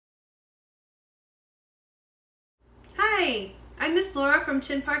Hi, I'm Miss Laura from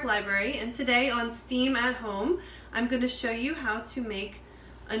Chinn Park Library, and today on STEAM at Home, I'm going to show you how to make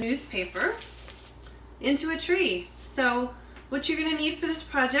a newspaper into a tree. So what you're going to need for this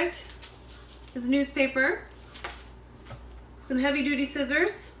project is a newspaper, some heavy-duty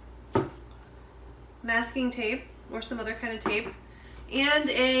scissors, masking tape or some other kind of tape, and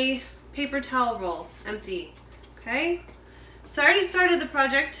a paper towel roll, empty. Okay? So I already started the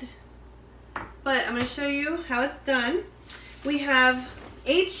project, but I'm going to show you how it's done. We have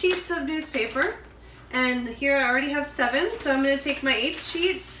 8 sheets of newspaper, and here I already have 7, so I'm going to take my 8th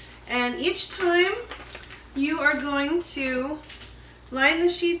sheet, and each time you are going to line the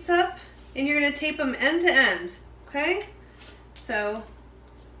sheets up and you're going to tape them end to end. Okay? So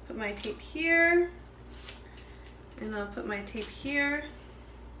put my tape here, and I'll put my tape here,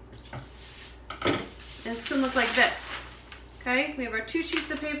 and it's going to look like this. Okay? We have our 2 sheets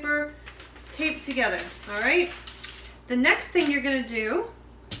of paper taped together. Alright? The next thing you're going to do,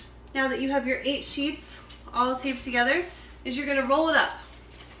 now that you have your 8 sheets all taped together, is you're going to roll it up.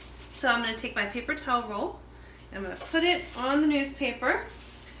 So I'm going to take my paper towel roll, I'm going to put it on the newspaper,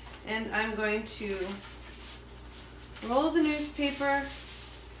 and I'm going to roll the newspaper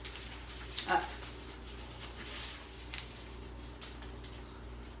up.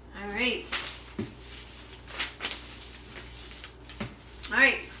 Alright.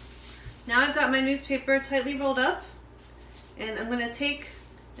 Alright. Now I've got my newspaper tightly rolled up, and I'm going to take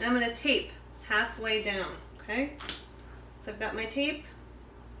and I'm going to tape halfway down. Okay? So I've got my tape,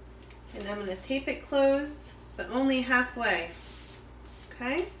 and I'm going to tape it closed, but only halfway.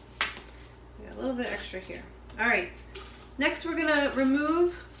 Okay? I got a little bit extra here. Alright. Next we're going to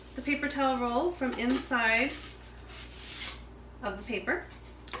remove the paper towel roll from inside of the paper.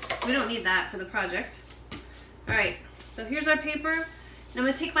 So we don't need that for the project. Alright, so here's our paper. And I'm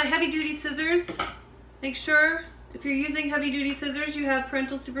going to take my heavy-duty scissors. Make sure if you're using heavy-duty scissors you have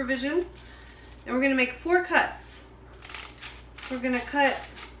parental supervision. And we're going to make 4 cuts. We're going to cut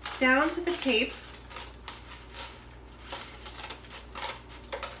down to the tape,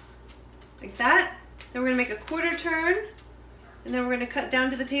 like that. Then we're going to make a quarter turn, and then we're going to cut down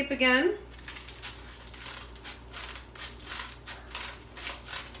to the tape again.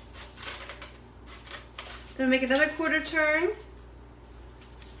 Then make another quarter turn,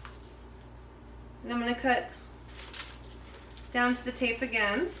 and I'm going to cut down to the tape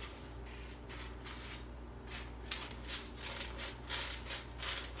again.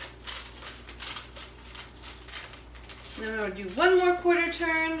 And then I'm going to do one more quarter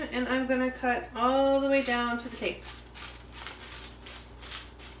turn, and I'm going to cut all the way down to the tape.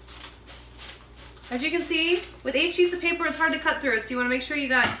 As you can see, with 8 sheets of paper, it's hard to cut through, so you want to make sure you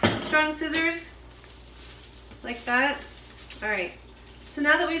got strong scissors, like that. Alright, so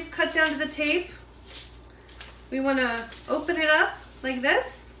now that we've cut down to the tape, we want to open it up like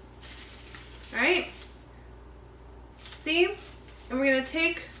this. Alright, see? And we're going to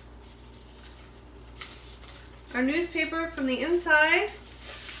take our newspaper from the inside,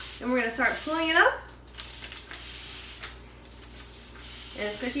 and we're going to start pulling it up. And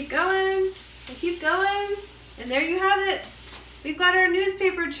it's going to keep going, and keep going, and there you have it. We've got our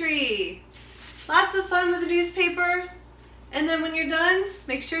newspaper tree. Lots of fun with the newspaper. And then when you're done,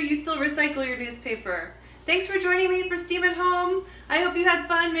 make sure you still recycle your newspaper. Thanks for joining me for STEAM at Home. I hope you had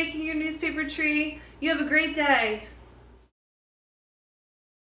fun making your newspaper tree. You have a great day.